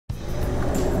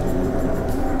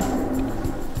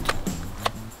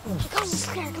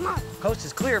come on. Coast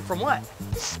is clear from what?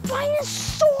 The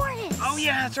Spinosaurus. Oh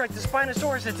yeah, that's right, the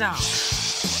Spinosaurus is out.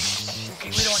 Okay,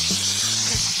 we don't want...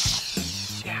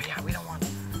 Yeah, we don't want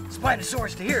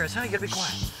Spinosaurus to hear us, huh? You gotta be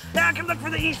quiet. Now come look for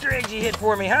the Easter eggs you hid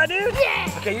for me, huh, dude? Yeah.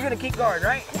 Okay, you're gonna keep guard,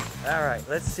 right? Yeah. All right,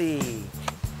 let's see.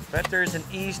 Bet there's an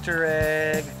Easter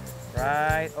egg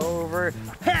right over.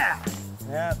 Ha!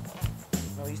 Yep.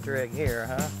 No Easter egg here,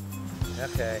 huh?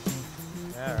 Okay.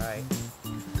 All right.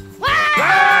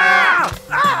 Ah!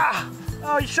 Ah!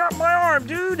 Oh, you shot my arm,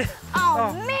 dude.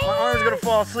 Oh, man. My arm's gonna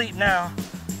fall asleep now.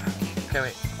 Okay,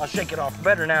 wait. I'll shake it off.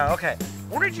 Better now. Okay.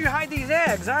 Where did you hide these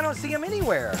eggs? I don't see them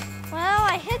anywhere. Well,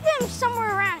 I hid them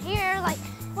somewhere around here. Like,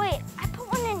 wait, I put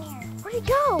one in here. Where'd it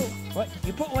go? What?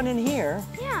 You put one in here?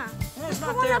 Yeah. It's I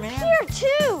not put there, one up man. here,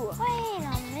 too. Wait a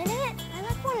minute. I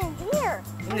left one in here.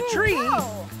 In the tree?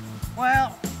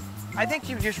 Well, I think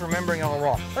you're just remembering all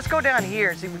wrong. Let's go down here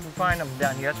and see if we can find them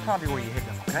down here. That's probably where you hid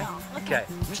them, okay? Oh, okay.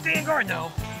 You stay in guard,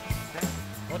 though. Okay.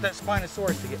 I want that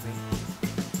Spinosaurus to get me.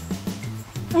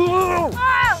 Whoa!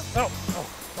 Oh,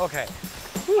 okay.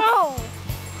 Oh.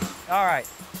 All right.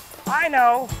 I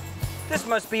know. This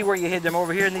must be where you hid them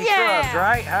over here in these shrubs,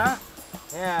 right? Huh?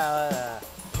 Yeah.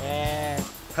 And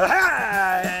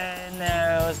ha-ha!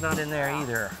 No, it's not in there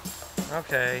either.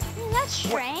 Okay. That's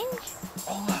strange.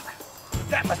 Oh, look.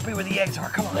 That must be where the eggs are.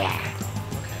 Come on. Yeah.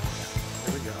 Okay.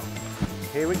 Here we go.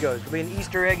 Here we go. There's gonna be an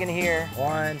Easter egg in here.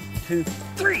 1, 2,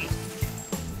 3.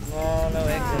 Oh, no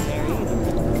eggs in there either.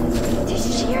 Did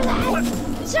you hear that? What?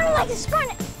 It sounded like a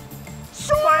Spinosaurus.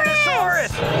 Spinosaurus!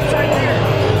 It's right there.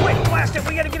 Quick, blast it.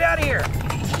 We gotta get out of here.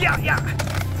 Yeah.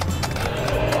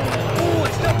 Ooh,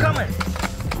 it's still coming.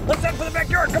 Let's head for the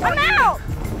backyard. Come on. I'm out.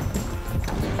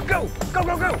 Go.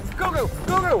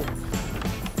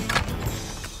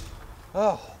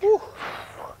 Oh, whew.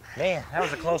 Man, that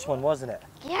was a close one, wasn't it?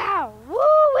 Yeah,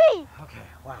 woo-wee. Okay,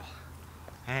 wow.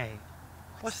 Hey,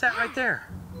 what's that right there?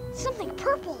 Something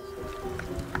purple.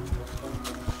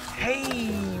 Hey,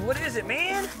 what is it,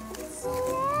 man? It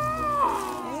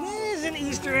is an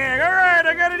Easter egg. All right,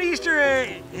 I got an Easter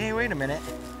egg. Hey, wait a minute.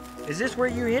 Is this where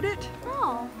you hid it?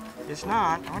 No. It's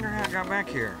not. I wonder how it got back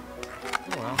here.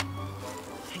 Oh, well.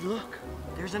 Hey, look.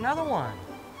 There's another one.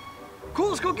 Cool,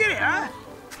 let's go get it, huh?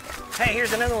 Hey,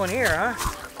 here's another one here, huh?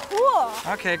 Cool.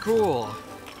 Okay, cool.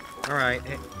 All right.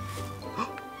 Hey.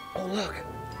 Oh, look.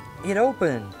 It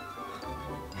opened.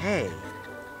 Hey.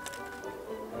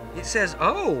 It says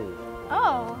O.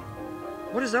 Oh.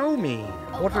 What does O mean?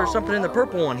 What if there's something in the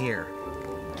purple one here?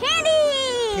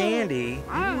 Candy. Candy?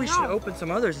 Maybe we should open some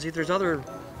others and see if there's other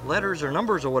letters or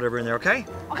numbers or whatever in there, okay?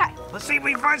 Okay. Let's see if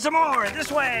we can find some more.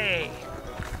 This way.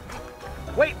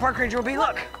 Wait, Park Ranger B,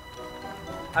 look.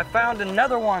 I found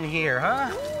another one here, huh?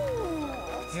 Ooh.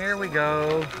 Here we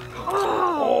go.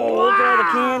 Oh, look at all the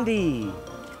wow. candy.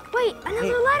 Wait,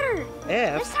 another letter.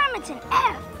 F. This time it's an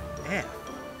F. F.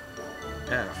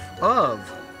 F. Of.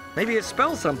 Maybe it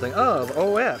spells something. Of.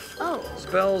 O-F. Oh.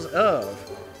 Spells of.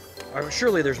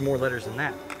 Surely there's more letters than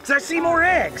that. Because I see more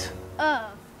eggs.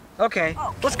 Okay.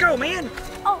 Let's go, man.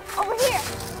 Oh, over here.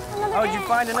 Another Oh, did you egg.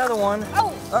 find another one?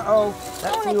 Oh. Uh-oh.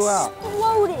 That One flew out.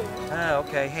 exploded. Oh,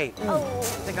 okay. Hey. Oh, I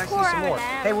think I see poor some more.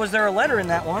 M&M. Hey, was there a letter in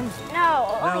that one?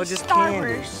 No, No, only just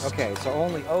starburst. candy. Okay, so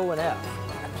only O and F.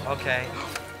 Okay.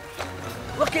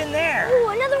 Look in there. Ooh,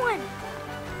 another one.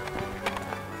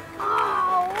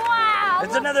 Oh, wow.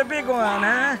 It's another big one,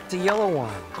 huh? It's a yellow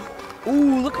one.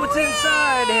 Ooh, look what's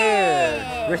inside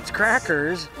here. Ritz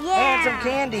crackers. Yeah. And some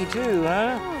candy too,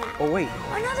 huh? Oh, wait.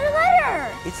 Another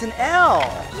letter. It's an L.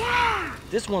 Yeah.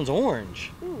 This one's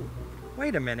orange. Ooh.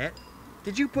 Wait a minute.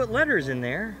 Did you put letters in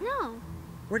there? No.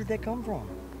 Where did that come from?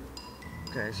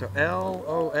 Okay, so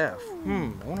L-O-F. I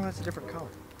wonder if that's a different color.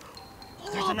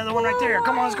 There's another one right there.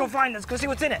 Come on, let's go find it. Let's go see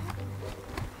what's in it.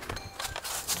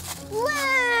 Blue.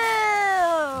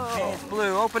 Okay, it's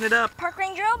blue. Open it up. Park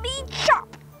Ranger LB, chop.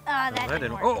 That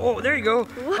didn't work. Oh, there you go.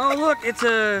 Oh, look, it's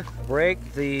a...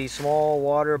 Break the small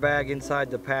water bag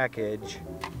inside the package.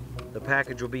 The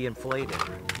package will be inflated.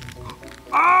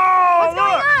 Oh, What's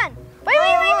going on?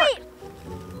 Wait.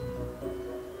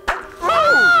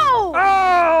 Oh!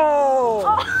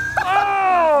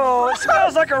 Oh! It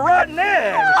smells like a rotten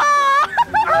egg.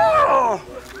 Oh!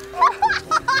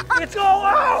 It's all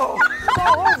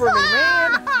over me,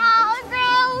 man. Oh,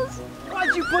 gross.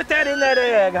 Why'd you put that in that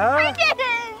egg, huh? I didn't.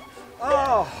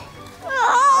 Oh,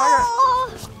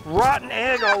 Oh. rotten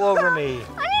egg all over me.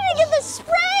 I need to get the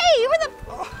spray. Where the...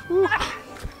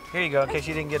 Here you go, in case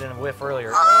you didn't get in a whiff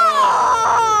earlier.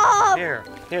 Oh. Here.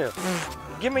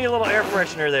 Give me a little air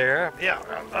freshener there. Yeah,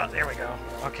 there we go.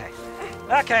 Okay,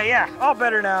 yeah, all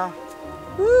better now.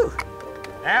 Woo.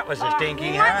 That was a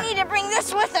stinky, We huh? might need to bring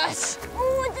this with us.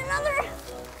 Oh, it's another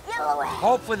yellow egg.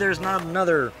 Hopefully there's not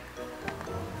another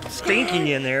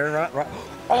stinky in there. Right.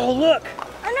 Oh, look!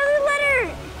 Another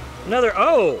letter. Another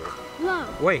O. No.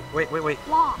 Wait.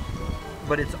 Law.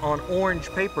 But it's on orange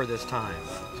paper this time.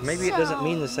 So maybe it doesn't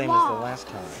mean the same as the last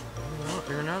time. Oh,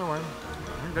 there's another one.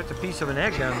 That's a piece of an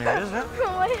egg down there, isn't it?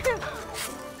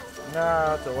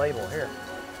 No, it's a label. Here.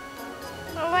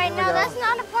 Oh, wait, no, that's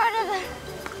not a part of the...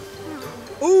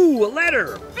 Ooh, a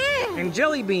letter! And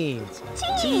jelly beans.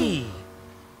 T.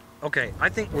 Okay, I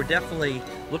think we're definitely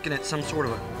looking at some sort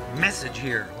of a message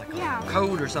here, like a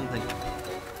code or something.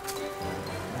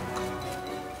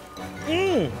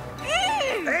 Hey!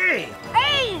 Hey!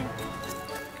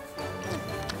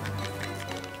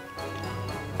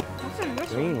 What's in this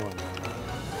Green one.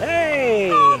 Hey!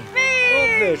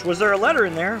 Goldfish. Was there a letter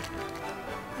in there?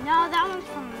 No, that one's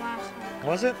from the last one.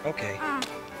 Was it? Okay.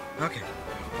 Okay.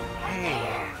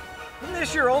 Hey. Isn't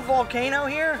this your old volcano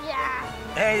here? Yeah.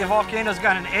 Hey, the volcano's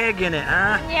got an egg in it,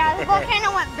 huh? Yeah, the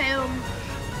volcano went boom.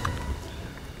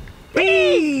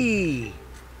 B!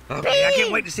 Okay, I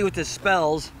can't wait to see what this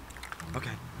spells.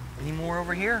 Okay, any more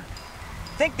over here?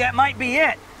 I think that might be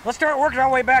it. Let's start working our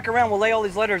way back around. We'll lay all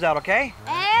these letters out, okay?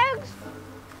 Eggs?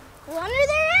 Wonder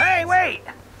there eggs? Hey, wait!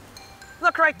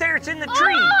 Look right there, it's in the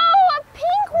tree. Oh, a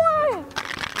pink one.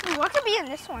 Ooh, what could be in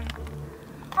this one?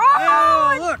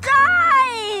 Oh, look.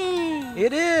 Dice.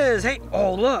 It is. Hey,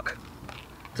 oh, look.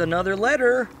 It's another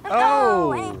letter.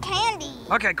 Oh, and candy.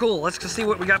 Okay, cool. Let's just see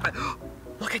what we got.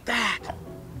 Look at that.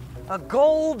 A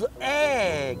gold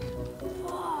egg.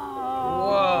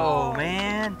 Whoa,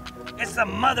 man. It's the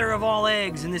mother of all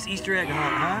eggs in this Easter egg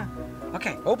hunt, huh?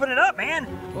 Okay, open it up, man.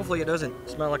 Hopefully it doesn't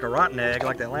smell like a rotten egg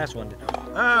like that last one did.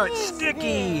 Oh, it's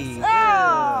sticky.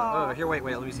 Yeah. Oh, here, wait,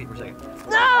 let me see for a second.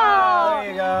 No. Oh,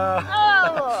 there you go.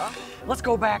 Oh. Let's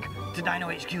go back to Dino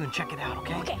HQ and check it out,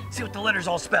 okay? Okay. See what the letters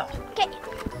all spell. Okay.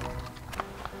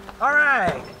 All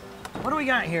right. What do we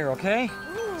got here, okay?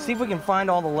 See if we can find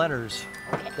all the letters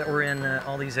that were in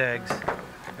all these eggs.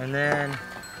 And then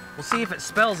we'll see if it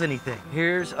spells anything.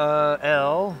 Here's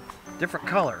L, different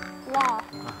color. Law.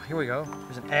 Here we go.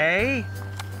 There's an A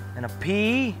and a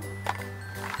P.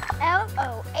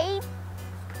 L-O-A.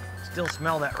 Still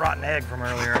smell that rotten egg from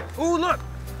earlier. Ooh, look,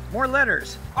 more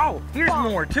letters. Oh, here's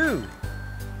more too.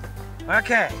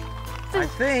 Okay, I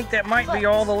think that might be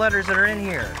all the letters that are in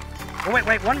here. Oh, wait,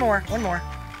 one more.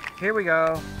 Here we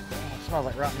go. Oh, it smells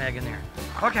like rotten egg in there.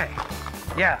 Okay,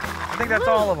 yeah, I think that's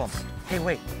all of them. Hey,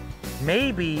 wait,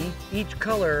 maybe each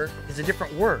color is a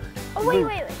different word. Oh,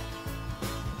 wait.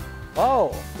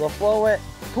 Oh, the float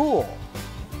pool.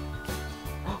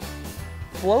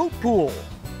 Float pool.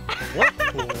 Float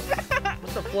pool?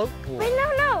 What's a float pool? Wait,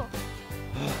 no.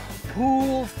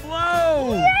 Pool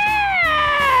float.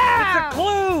 Yeah! It's a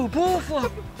clue. Pool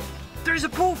float. There's a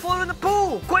pool float in the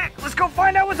pool. Quick, let's go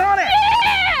find out what's on it.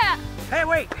 Yeah! Hey,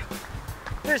 wait.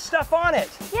 There's stuff on it.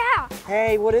 Yeah.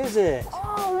 Hey, what is it?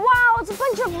 Oh, wow, it's a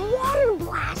bunch of water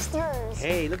blasters.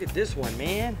 Hey, look at this one,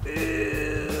 man.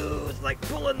 Ooh, it's like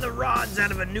pulling the rods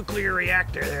out of a nuclear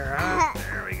reactor there, huh?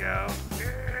 There we go.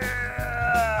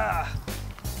 Yeah.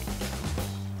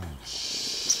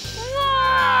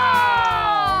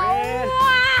 Wow. Man.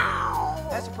 Wow.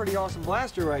 That's a pretty awesome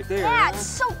blaster right there. Yeah, huh? it's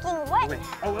soaking wet. Wait.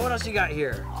 Oh, what else you got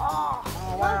here? Oh,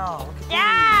 Wow. Look at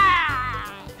yeah.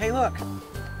 these. Hey, look.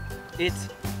 It's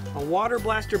a water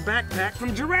blaster backpack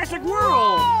from Jurassic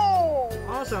World. Oh.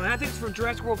 Awesome. I think it's from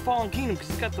Jurassic World Fallen Kingdom because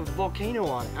it's got the volcano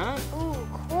on it, huh? Ooh,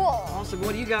 cool. Awesome.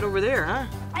 What do you got over there, huh?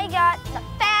 I got the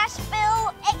fast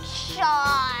fill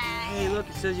X-Shot. Hey, look,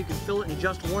 it says you can fill it in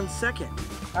just 1 second.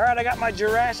 All right, I got my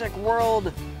Jurassic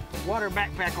World water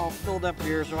backpack all filled up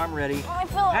here, so I'm ready.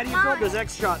 How do you fill up this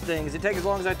X-Shot thing? Does it take as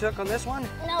long as I took on this one?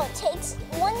 No, it takes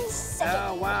 1 second.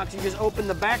 Oh, wow. So you just open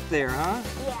the back there, huh?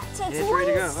 Yeah, it takes It's 1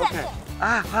 ready to go. second.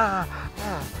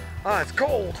 Okay. It's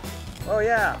cold. Oh,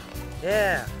 yeah.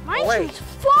 Yeah. Mine Oh, wait. shoots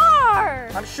far.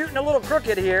 I'm shooting a little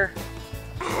crooked here.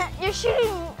 You're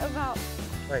shooting about...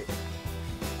 Wait.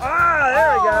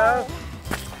 There we go.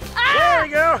 There we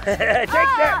go. Take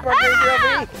that,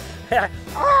 Puppy.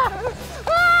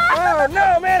 Oh,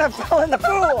 no, man, I fell in the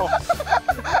pool.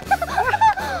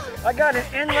 I got an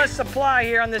endless supply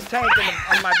here on this tank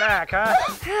on my back, huh?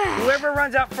 Whoever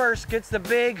runs out first gets the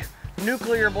big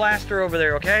nuclear blaster over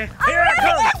there, okay? Here I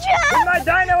come with my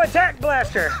Dino Attack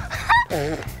Blaster.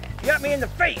 You got me in the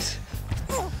face.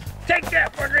 Take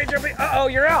that, Park Ranger. Uh-oh,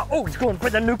 you're out. Oh, it's going for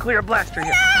the nuclear blaster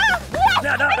here.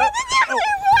 No.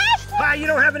 Oh. You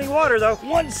don't have any water, though.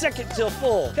 1 second till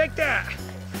full. Take that.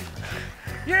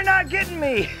 You're not getting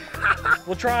me.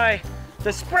 We'll try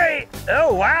The spray.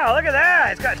 Oh, wow, look at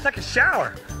that. It's like a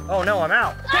shower. Oh, no, I'm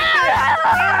out. Take this.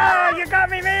 Ah, you got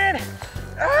me, man.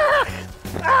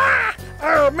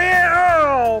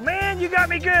 Oh, man, you got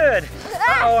me good.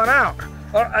 Uh-oh, I'm out.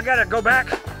 Oh, I gotta go back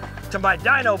to my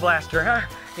Dino Blaster, huh?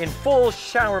 In full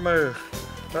shower move.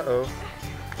 Uh-oh.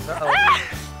 Uh-oh.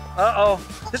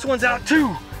 Uh-oh. This one's out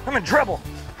too. I'm in trouble.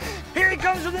 Here he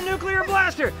comes with a nuclear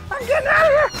blaster. I'm getting out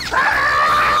of here.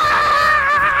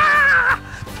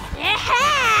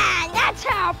 Yeah, that's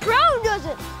how Pro does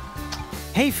it.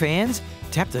 Hey fans,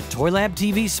 tap the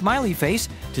ToyLabTV smiley face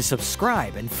to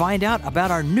subscribe and find out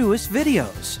about our newest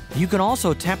videos. You can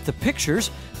also tap the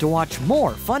pictures to watch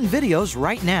more fun videos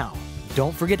right now.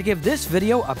 Don't forget to give this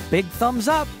video a big thumbs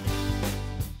up